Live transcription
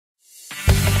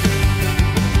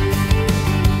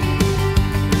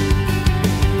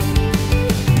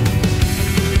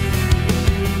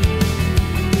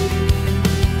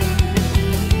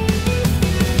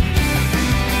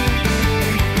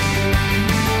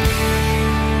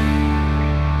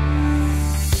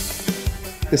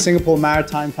The Singapore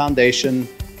Maritime Foundation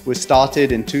was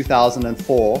started in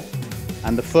 2004,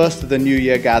 and the first of the New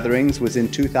Year gatherings was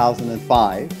in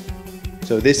 2005.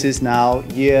 So this is now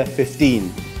year 15.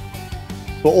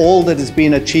 For all that has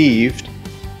been achieved,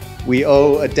 we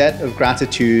owe a debt of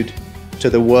gratitude to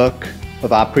the work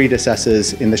of our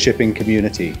predecessors in the shipping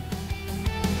community.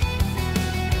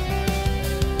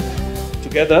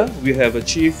 Together, we have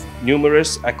achieved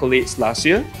numerous accolades last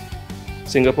year.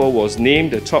 Singapore was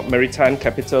named the top maritime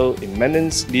capital in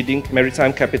Menon's Leading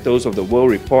Maritime Capitals of the World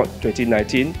Report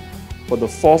 2019 for the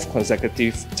 4th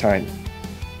consecutive time.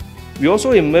 We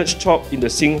also emerged top in the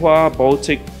Tsinghua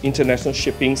Baltic International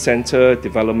Shipping Centre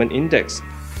Development Index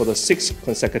for the 6th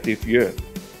consecutive year.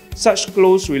 Such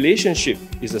close relationship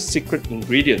is a secret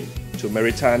ingredient to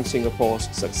Maritime Singapore's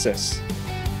success.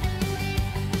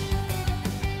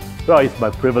 Well, it's my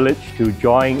privilege to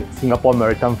join Singapore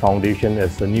Maritime Foundation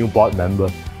as a new board member.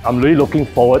 I'm really looking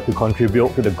forward to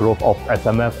contribute to the growth of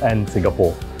SMF and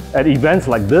Singapore. At events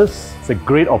like this, it's a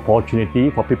great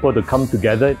opportunity for people to come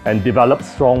together and develop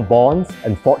strong bonds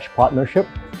and forge partnership.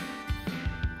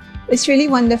 It's really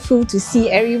wonderful to see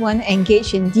everyone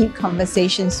engage in deep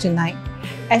conversations tonight.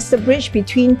 As the bridge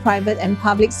between private and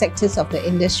public sectors of the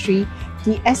industry,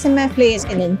 the SMF plays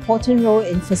an important role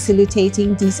in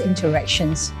facilitating these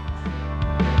interactions.